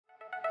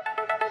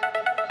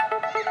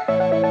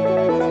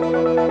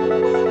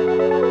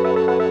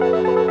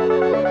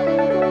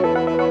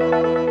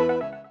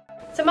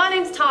So my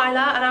name's Tyler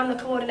and I'm the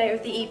coordinator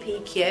of the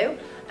EPQ.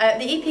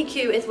 The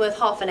EPQ is worth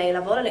half an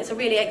A-level and it's a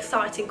really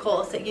exciting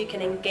course that you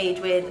can engage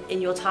with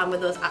in your time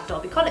with us at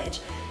Derby College.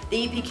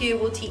 The EPQ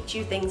will teach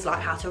you things like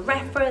how to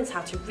reference,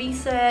 how to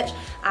research,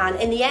 and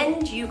in the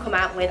end you come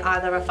out with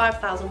either a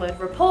 5,000 word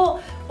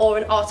report or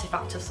an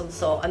artefact of some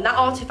sort, and that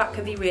artefact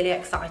can be really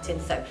exciting.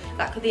 So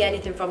that could be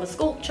anything from a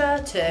sculpture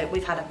to,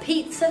 we've had a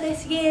pizza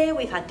this year,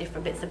 we've had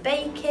different bits of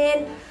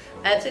baking.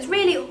 So it's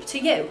really up to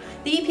you.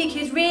 The EPQ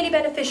is really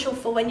beneficial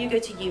for when you go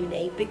to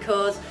uni,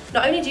 because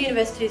not only do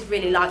universities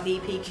really like the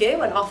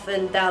EPQ and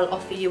often they'll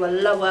offer you a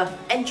lower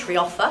entry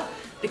offer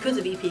because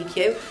of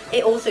EPQ,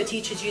 it also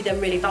teaches you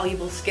them really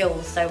valuable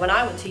skills. So when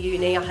I went to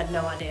uni I had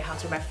no idea how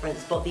to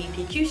reference, but the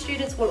EPQ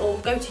students will all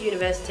go to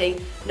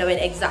university knowing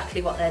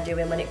exactly what they're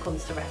doing when it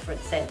comes to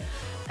referencing.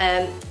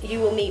 You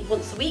will meet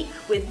once a week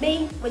with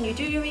me when you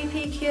do your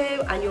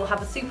EPQ, and you'll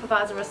have a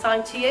supervisor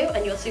assigned to you,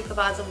 and your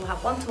supervisor will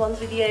have one-to-ones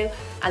with you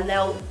and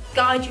they'll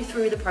guide you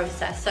through the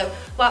process. So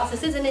whilst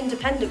this is an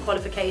independent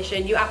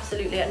qualification, you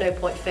absolutely at no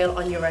point feel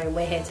on your own.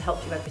 We're here to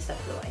help you every step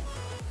of the way.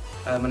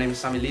 My name is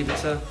Sammy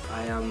Leverter.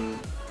 I am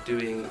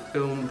doing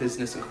film,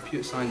 business and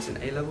computer science in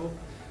A-level.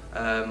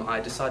 I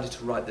decided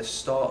to write the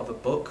start of a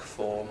book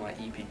for my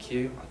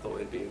EPQ. I thought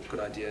it'd be a good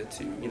idea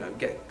to,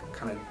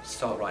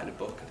 start writing a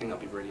book. I think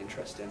that'd be really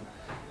interesting.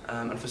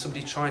 And for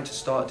somebody trying to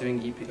start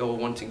doing EP or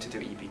wanting to do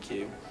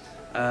EPQ,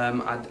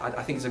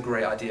 I think it's a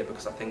great idea,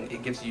 because I think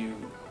it gives you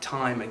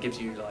time, it gives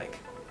you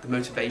the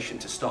motivation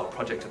to start a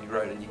project of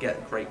your own, and you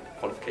get great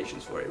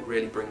qualifications for it. It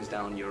really brings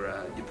down your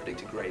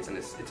predicted grades, and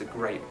it's a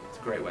great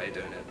way of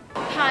doing it.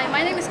 Hi,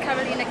 my name is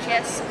Carolina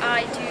Kiss.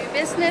 I do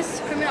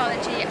business,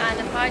 criminology and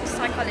applied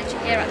psychology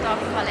here at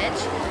Derby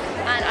College,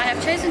 and I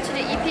have chosen to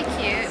do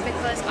EPQ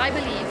because I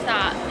believe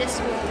that this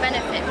will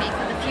benefit me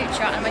for the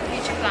future and my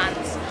future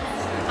plans.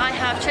 I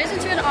have chosen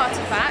to do an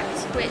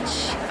artefact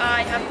which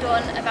I have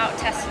done about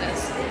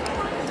Teslas,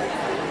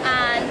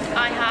 and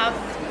I have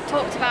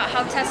talked about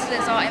how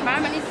Teslas are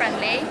environmentally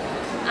friendly,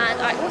 and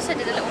I also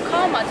did a little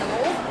car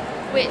model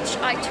which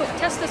I took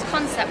Tesla's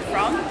concept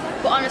from,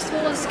 but on a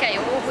smaller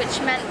scale, which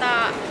meant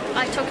that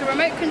I took a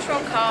remote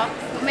control car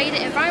but made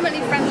it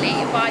environmentally friendly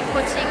by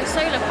putting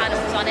solar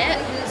panels on it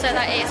so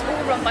that it's all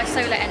run by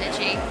solar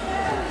energy.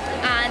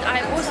 And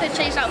I've also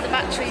changed out the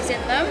batteries in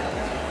them,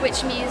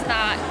 which means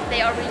that they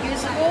are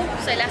reusable,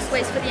 so less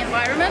waste for the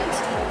environment.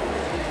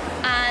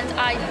 And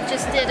I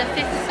just did a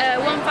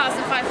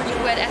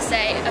 1,500 word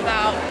essay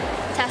about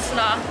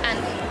Tesla and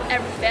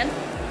everything,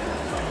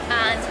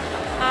 and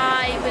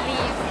I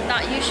believe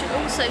that you should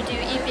also do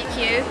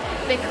EPQ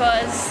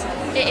because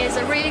it is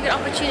a really good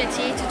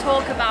opportunity to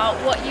talk about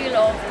what you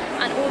love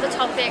and all the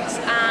topics,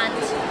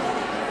 and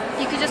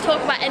you can just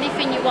talk about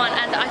anything you want,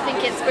 and I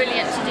think it's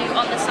brilliant to do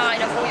on the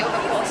side of all your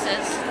other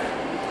courses.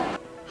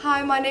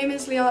 Hi, my name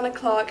is Liana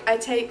Clark. I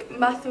take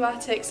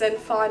mathematics and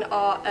fine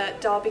art at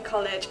Derby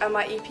College, and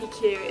my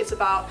EPQ is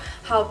about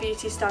how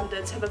beauty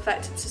standards have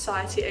affected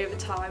society over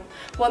time.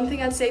 One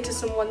thing I'd say to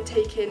someone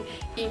taking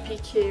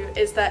EPQ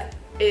is that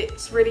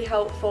it's really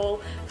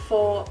helpful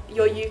for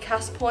your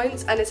UCAS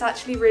points, and it's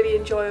actually really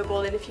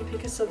enjoyable, and if you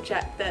pick a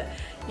subject that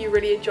you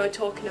really enjoy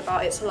talking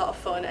about, it's a lot of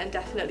fun and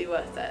definitely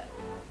worth it.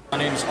 My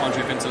name is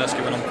Andrew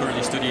Vintalescu and I'm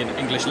currently studying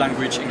English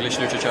language, English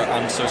literature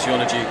and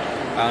sociology,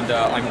 and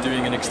I'm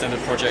doing an extended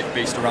project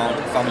based around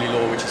family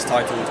law which is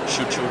titled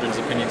Should Children's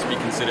Opinions Be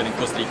Considered in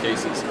Custody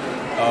Cases?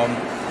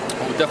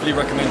 I would definitely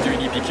recommend doing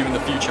EPQ in the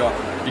future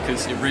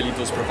because it really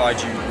does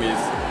provide you with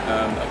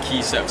a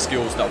key set of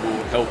skills that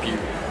will help you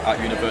at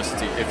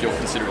university if you're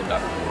considering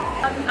that.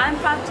 I'm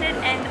Frampton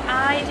and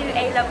I do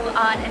A-level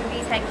art and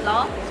BTEC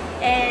law.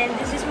 And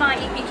this is my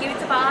EPQ,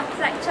 it's about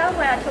architecture,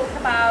 where I talk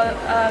about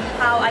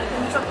how I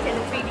constructed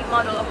a 3D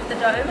model of the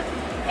dome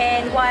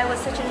and why it was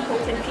such an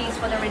important piece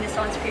for the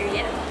Renaissance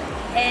period.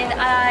 And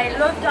I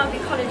love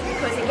Derby College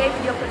because it gave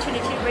me the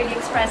opportunity to really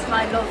express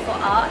my love for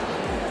art.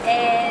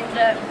 And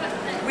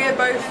we're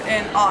both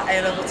in art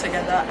A-level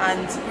together,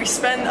 and we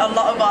spend a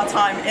lot of our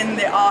time in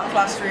the art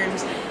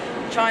classrooms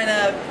trying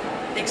to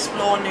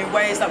explore new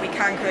ways that we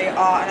can create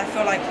art, and I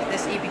feel like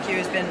this EPQ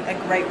has been a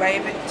great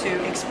way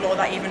to explore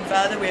that even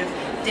further with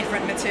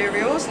different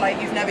materials.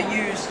 Like, you've never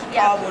used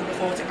hardwood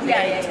before to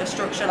create a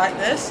structure like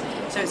this,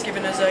 so it's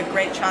given us a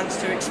great chance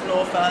to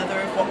explore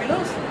further of what we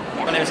love.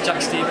 My name is Jack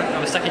Stephen.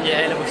 I'm a second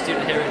year A-level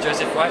student here at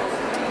Joseph Wright.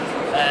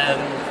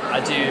 I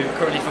do,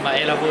 currently for my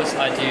A-levels,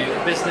 I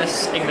do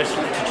business, English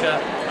literature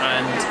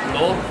and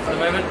law at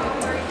the moment.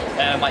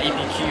 My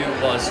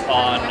EPQ was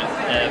on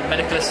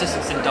medical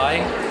assistance in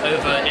dying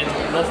over in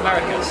North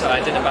America, so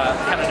I did about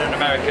Canada and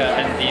America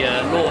and the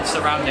law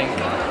surrounding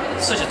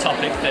such a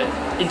topic that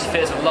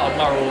interferes with a lot of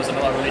morals and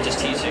a lot of religious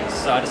teachings,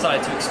 so I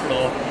decided to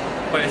explore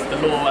both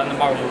the law and the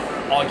moral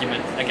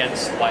argument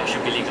against why it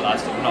should be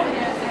legalised or not.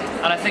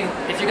 And I think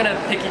if you're going to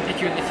pick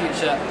EPQ in the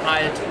future,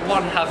 I'd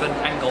have an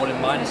end goal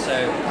in mind.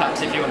 So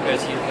perhaps if you want to go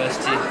to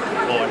university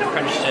or an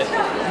apprenticeship,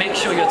 make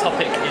sure your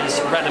topic is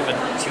relevant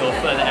to your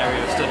further area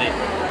of study,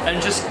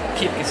 and just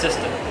keep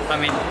consistent. I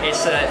mean,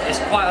 it's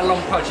quite a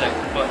long project,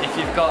 but if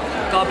you've got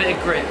a bit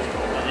of grit,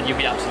 then you'll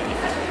be absolutely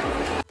fine.